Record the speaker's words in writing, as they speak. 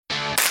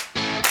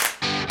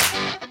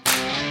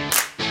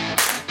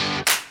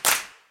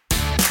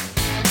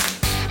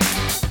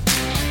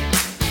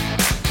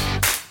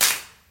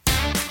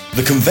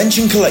The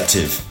Convention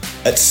Collective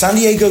at San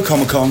Diego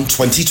Comic-Con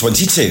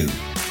 2022.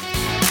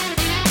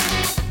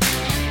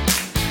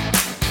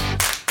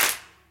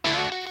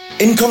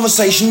 In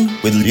conversation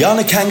with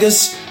Liana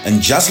Kangas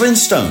and Jaslyn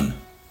Stone.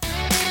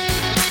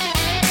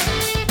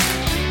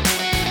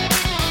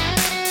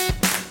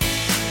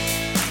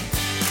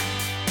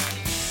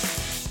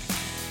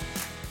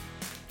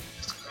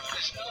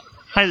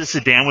 Hi, this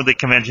is Dan with the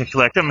Convention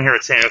Collective. I'm here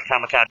at San Diego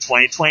Comic-Con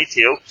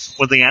 2022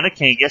 with Liana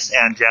Kangas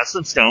and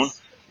Jaslyn Stone,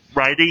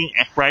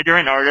 writer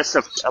and artist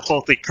of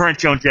both the current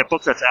Joan Jett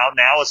book that's out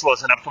now, as well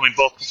as an upcoming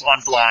book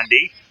on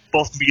Blondie,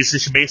 both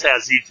musician-based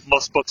as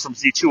most books from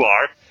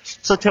Z2R.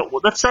 So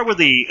let's start with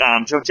the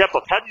Joan Jett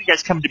book. How did you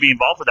guys come to be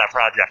involved with that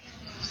project?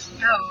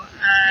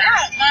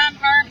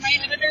 My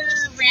editor,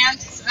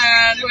 Rance,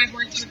 who I've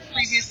worked with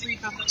previously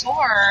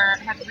before,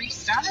 had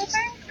reached out, I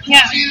think.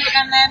 Yeah.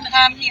 And then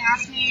he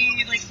asked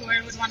me, who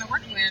I would want to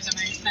work with, and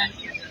I sent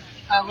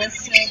a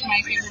list of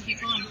my favorite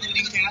people,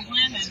 including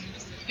Jaslyn, and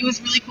it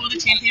was really cool to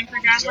champion for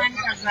Jaslyn,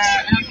 because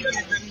I don't think he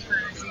had written for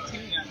Z2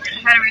 yet, right? I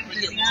hadn't written for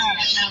Z2.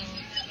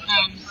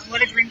 Yeah,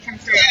 what a dream come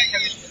true,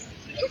 because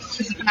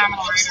she's a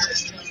phenomenal writer.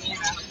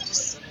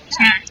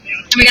 And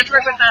we got to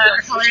work with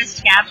our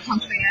colorist, Gab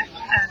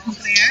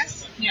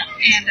Contreras. Yeah.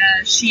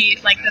 And she,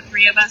 the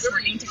three of us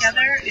working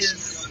together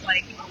is,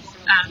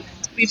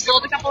 we've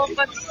sold a couple of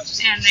books,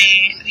 and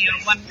they,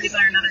 one reason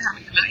or another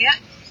haven't come out yet.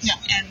 Yeah.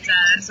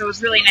 And so it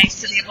was really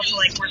nice to be able to,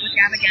 work with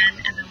Gab again,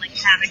 and then,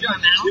 have it come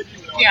out.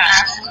 Yeah,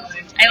 absolutely.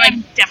 I,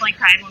 definitely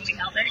cried when we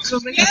held it.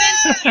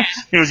 Yeah.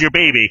 It was your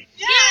baby.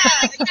 Yeah,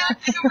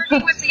 I've been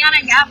working with Liana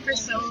and Gab for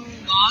so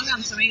long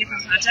on so many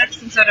different projects,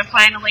 and so to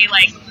finally,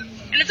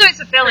 and it's always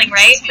fulfilling,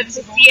 right? But to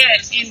see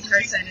it in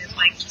person is,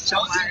 so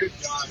hard.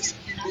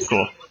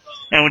 Cool.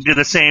 And did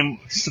the same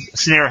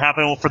scenario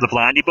happen for the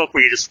Blondie book,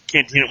 where you just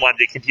wanted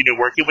to continue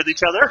working with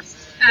each other?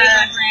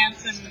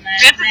 Rance and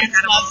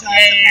Rance loves us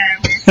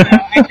apparently, so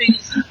I think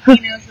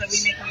he knows that we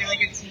make a really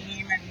good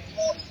team, and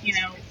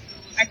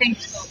I think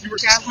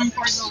Jaslyn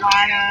pours a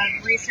lot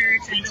of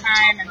research and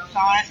time and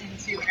thought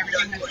into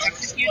everything that's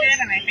executed,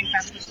 and I think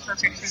that's just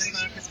perfect for the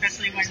book,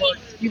 especially when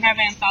you have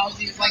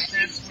anthologies like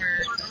this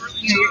where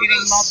you're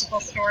getting multiple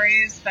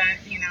stories that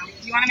you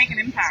want to make an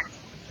impact.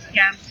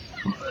 Yeah.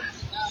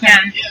 Yeah.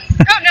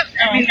 Oh no!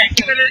 Okay.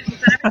 You said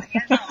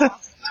everything. Yeah.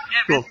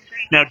 Cool.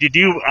 Now, did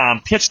you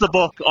pitch the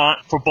book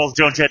for both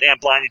Joan Jett and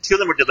Blondie to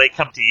them, or did they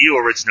come to you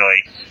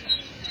originally?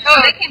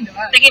 Oh, they came to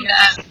us. They came to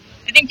us.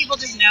 I think people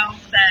just know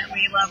that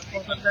we love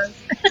both of those.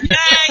 Which is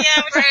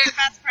the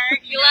best part.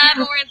 We love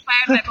and we're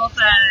inspired by both,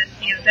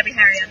 Debbie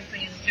Harry,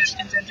 obviously,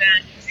 and Joan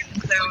Jett.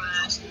 And so,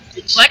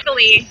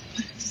 luckily,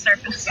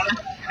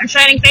 our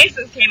Shining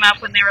Faces came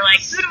up when they were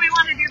like, who do we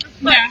want to do this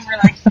book? Yeah, we're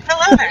like,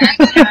 hello there.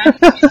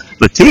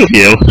 The two of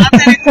you.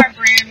 Authentic our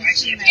brand,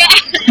 Yeah.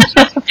 I mean,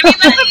 that's a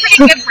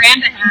pretty good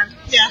brand to have.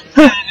 Yeah,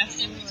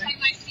 absolutely.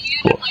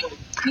 Cool.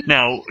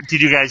 Now,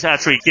 did you guys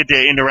actually get to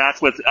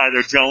interact with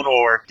either Joan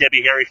or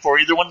Debbie Harry for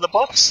either one of the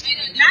books?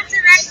 Not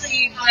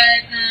directly,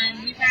 but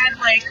we've had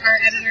our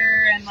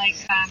editor and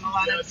a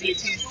lot of Z2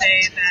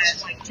 say that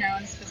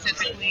Joan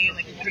specifically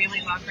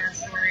really loved our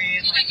story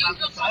and loved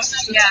the book.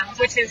 Yeah,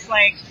 which is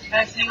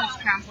a huge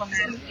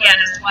compliment. Yeah,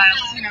 that's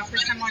wild. For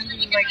someone who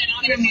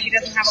maybe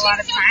doesn't have a lot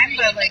of time,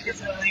 but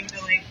is willing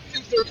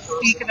to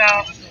speak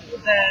about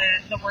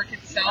the work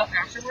itself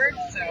afterwards.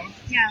 So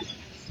yeah.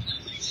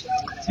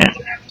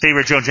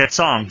 Favorite Joan Jett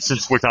song,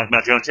 since we're talking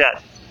about Joan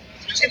Jett?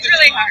 It's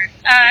really hard.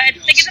 I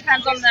think it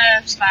depends on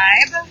the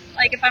vibe.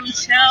 If I'm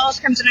chill,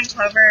 Crimson and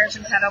Clover is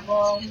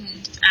incredible.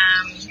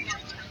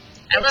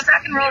 I love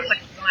rock and roll. It's a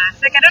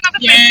classic. I don't know if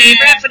it's my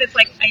favorite, but it's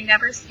I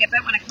never skip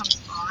it when it comes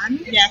on.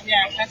 Yeah,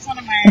 that's my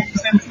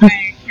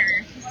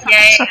career.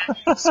 Yeah.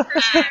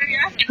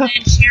 And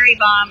then Cherry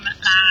Bomb,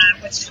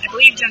 which I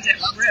believe Joan Jett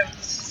wrote,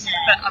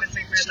 but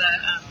obviously we're the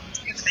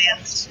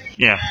band.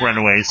 Yeah,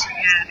 Runaways.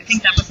 Yeah, I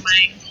think that was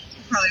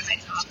probably my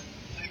top.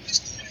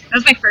 That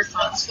was my first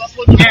song.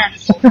 Yeah.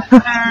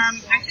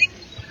 I think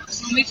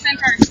when we sent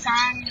our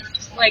song,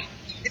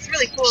 it's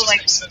really cool.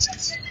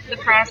 The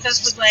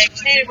process was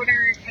hey, what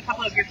are a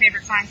couple of your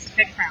favorite songs to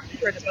pick from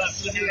for the book?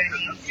 You know what I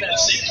mean? So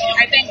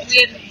I think we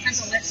had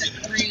sent a list of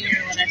 3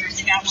 or whatever, and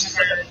we got one of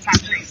our top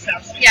 3. So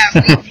yeah.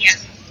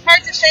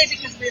 Hard to say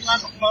because we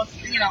love both,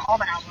 all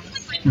the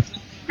albums.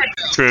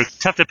 True.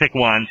 Tough to pick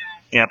one.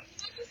 Yep.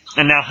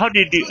 And now,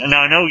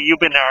 now I know you've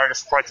been an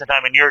artist for quite some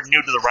time, and you're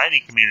new to the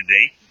writing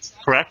community,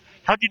 correct?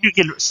 How did you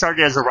get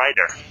started as a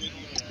writer?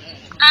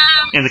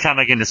 In the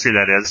comic industry,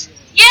 that is.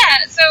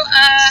 Yeah, so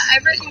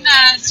I've written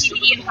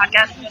TV and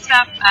podcasts and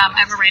stuff. I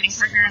have a writing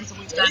partner, and so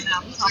we've done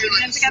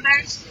television together.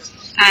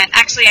 And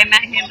actually, I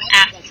met him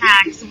at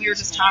PAX, and we were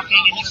just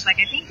talking, and he was like,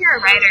 I think you're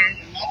a writer.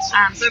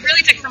 So it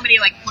really took somebody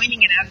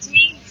pointing it out to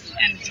me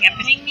and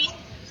championing me.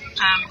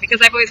 Because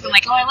I've always been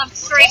oh, I love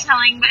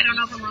storytelling, but I don't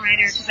know if I'm a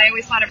writer, because I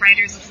always thought of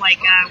writers as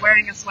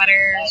wearing a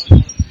sweater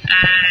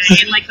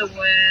in the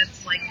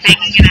woods,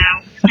 banging it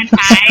out. And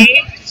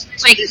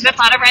the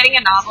thought of writing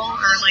a novel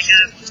or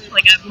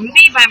a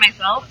movie by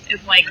myself is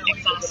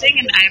exhausting,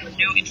 and I have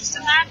no interest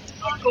in that.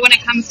 But when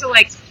it comes to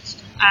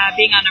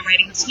being on a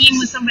writing team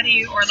with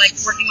somebody or like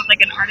working with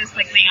like an artist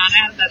like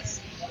Liana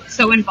that's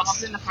so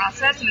involved in the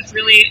process, and it's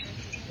really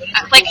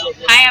like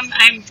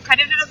I'm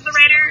credited as the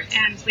writer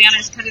and Liana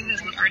is credited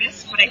as the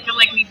artist, but I feel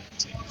like we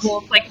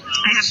both like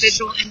I have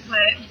visual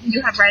input,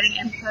 you have writing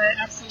input.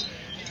 Absolutely.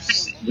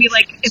 We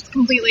like it's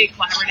completely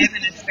collaborative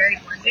and it's very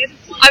blended.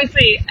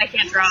 Obviously, I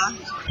can't draw,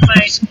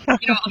 but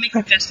I'll make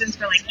suggestions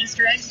for like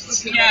Easter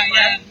eggs.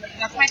 Yeah.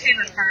 That's my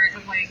favorite part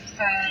of like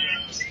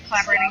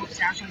collaborating with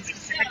Jocelyn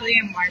specifically,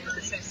 and why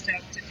we're so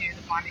stoked to do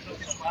the Blondie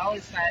book as well.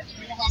 Is that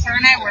her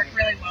and I work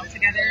really well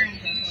together, and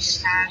we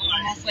have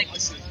almost like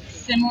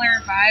similar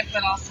vibe,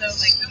 but also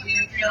like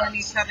we feel in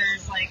each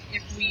other's like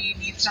if we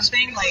need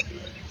something, like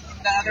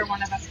the other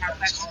one of us has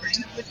that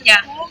strength, which is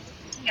cool.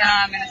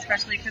 And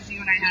especially because you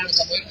and I have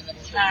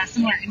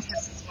similar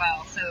interests as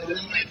well. So,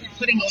 like,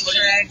 putting Easter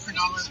eggs in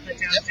all of the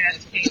Joan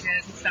Jett pages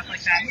and stuff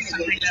like that is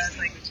something that,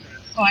 like,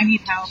 oh, I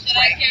need help.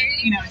 Like,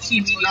 and she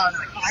immediately was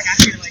like, oh, I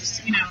got you. Like,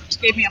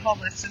 gave me a whole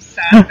list of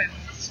stuff. And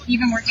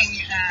even working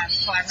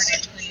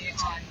collaboratively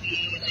on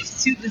the, like,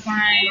 suit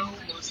design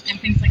and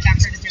things like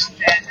that for the Joan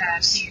Jett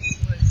piece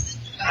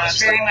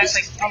was very much,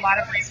 like, a lot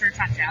of research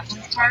on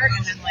Jocelyn's part.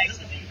 And then, like,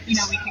 we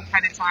can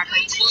kind of talk.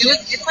 Like,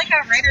 it's like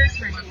a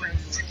writer's room.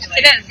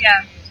 It is,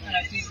 yeah.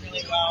 She's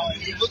really well.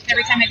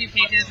 Every time I do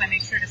pages, I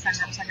make sure to send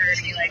them to her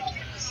to be like,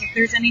 if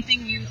there's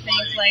anything you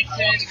think like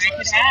that I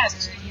could add,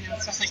 or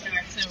stuff like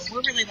that. So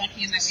we're really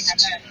lucky in that we have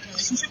that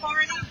relationship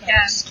already. But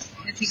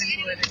it's even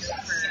cooler to do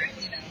it for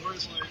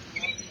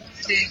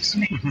big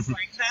names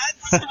like that.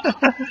 So.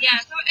 Yeah.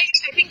 So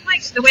I think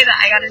like the way that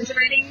I got into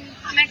writing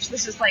comics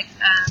was just like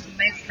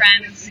my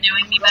friends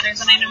knowing me better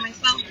than I know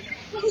myself,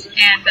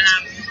 and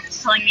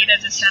telling me to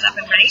just shut up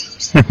and write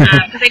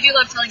because I do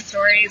love telling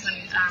stories and.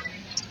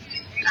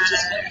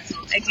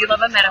 I do love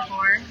a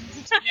metaphor.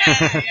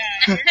 Yeah.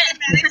 Your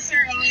thematics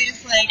are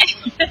always like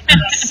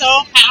so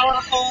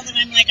powerful that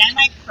I'm like, I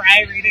might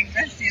cry reading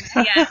this.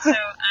 Yeah. So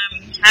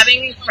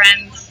having these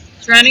friends,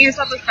 surrounding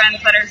yourself with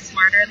friends that are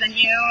smarter than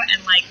you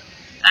and like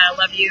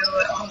love you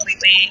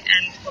completely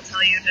and will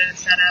tell you to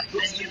shut up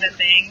and do the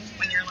thing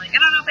when you're like, I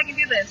don't know if I can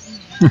do this.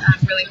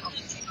 Really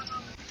helps.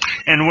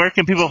 And where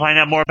can people find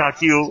out more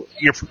about you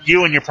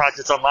and your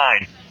projects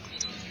online?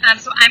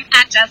 So I'm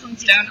at Jocelyn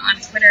Stone on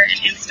Twitter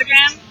and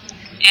Instagram,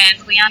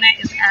 and Liana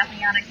is at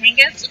Liana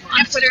Kangas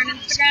on Twitter and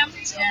Instagram.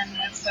 And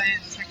website,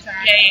 TikTok.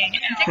 And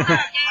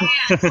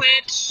TikTok,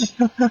 Twitch.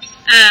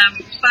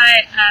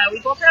 But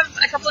we both have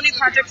a couple of new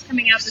projects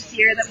coming out this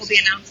year that will be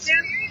announced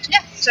soon.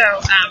 Yeah. So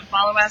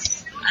follow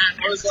us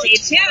and stay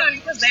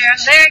tuned because they're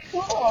very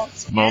cool.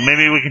 Well,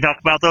 maybe we can talk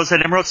about those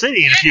at Emerald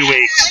City in a few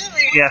weeks.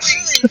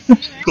 Yes.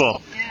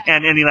 Cool. Yeah.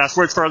 And any last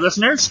words for our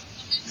listeners?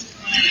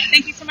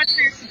 Thank you so much for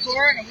your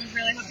support, and we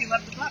really hope you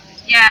love the book.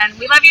 Yeah, and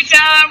we love you,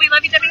 Joe. We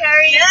love you, Debbie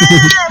Harry. Yeah,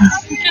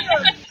 love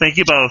you. Thank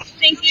you both.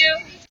 Thank you.